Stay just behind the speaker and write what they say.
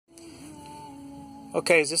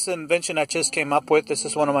Okay, this is an invention I just came up with. This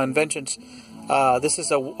is one of my inventions. This is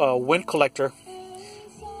a wind collector.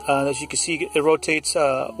 As you can see, it rotates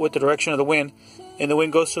with the direction of the wind, and the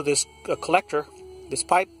wind goes through this collector, this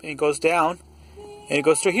pipe, and it goes down, and it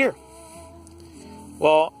goes through here.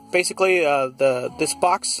 Well, basically, this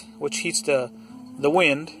box, which heats the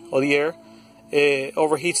wind or the air, it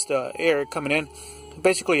overheats the air coming in.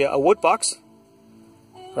 Basically, a wood box,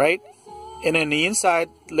 right? And then the inside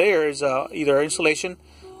layer is either insulation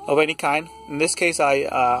of any kind. In this case,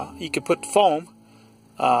 you could put foam,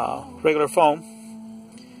 regular foam,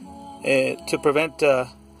 to prevent the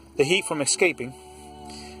heat from escaping.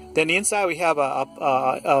 Then the inside we have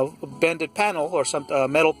a bended panel or some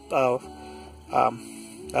metal.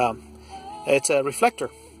 It's a reflector,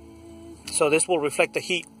 so this will reflect the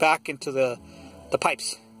heat back into the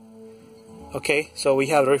pipes. Okay, so we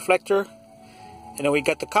have a reflector. And then we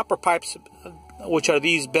got the copper pipes, which are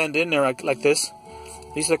these bend in there like this.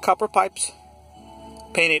 These are the copper pipes,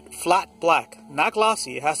 painted flat black, not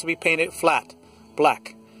glossy. It has to be painted flat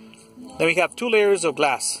black. Then we have 2 layers of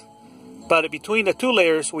glass, but between the 2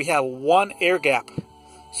 layers we have 1 air gap.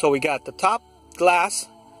 So we got the top glass,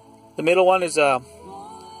 the middle one is a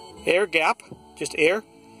air gap, just air,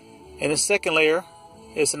 and the second layer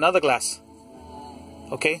is another glass.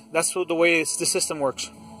 Okay, that's the way the system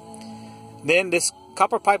works. Then this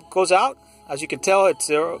copper pipe goes out. As you can tell,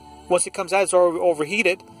 once it comes out, it's already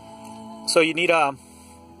overheated. So you need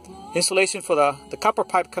insulation for the copper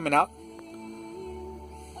pipe coming out.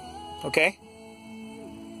 Okay.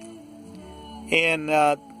 And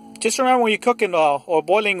just remember, when you're cooking or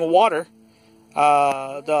boiling water,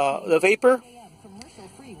 the vapor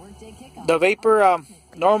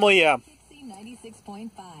normally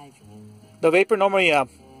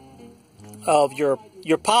of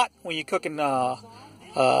your pot, when you're cooking or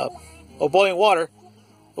boiling water,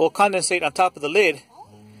 will condensate on top of the lid,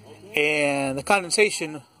 and the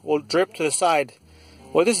condensation will drip to the side.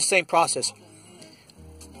 Well, this is the same process.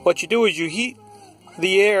 What you do is you heat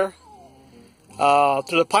the air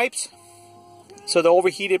through the pipes, so the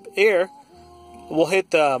overheated air will hit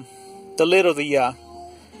the lid of the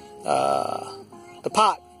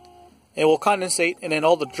pot, and will condensate, and then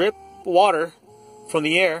all the drip water from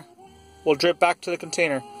the air will drip back to the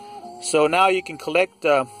container. So now you can collect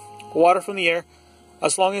water from the air,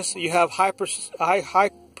 as long as you have high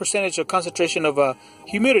percentage of concentration of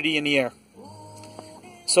humidity in the air.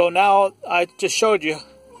 So now I just showed you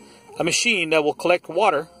a machine that will collect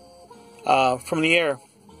water from the air,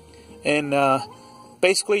 and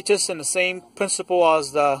basically just in the same principle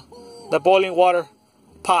as the boiling water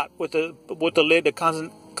pot with the lid that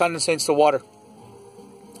condensates the water.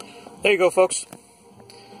 There you go, folks.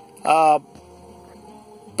 But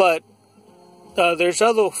there's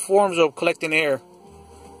other forms of collecting air,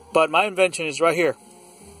 but my invention is right here.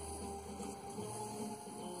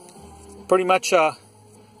 Pretty much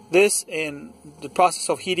this, and the process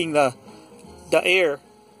of heating the air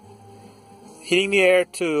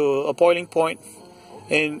to a boiling point,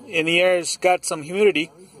 and the air's got some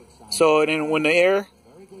humidity, so then when the air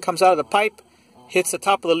comes out of the pipe, hits the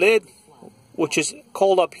top of the lid, which is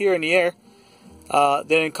cold up here in the air,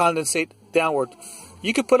 then it condensate downward.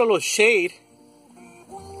 You could put a little shade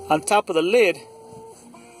on top of the lid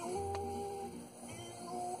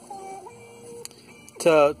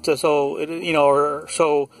so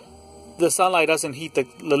the sunlight doesn't heat the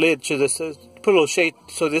lid. So this put a little shade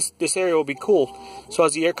so this area will be cool. So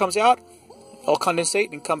as the air comes out, it'll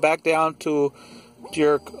condensate and come back down to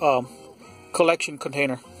your collection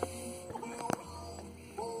container.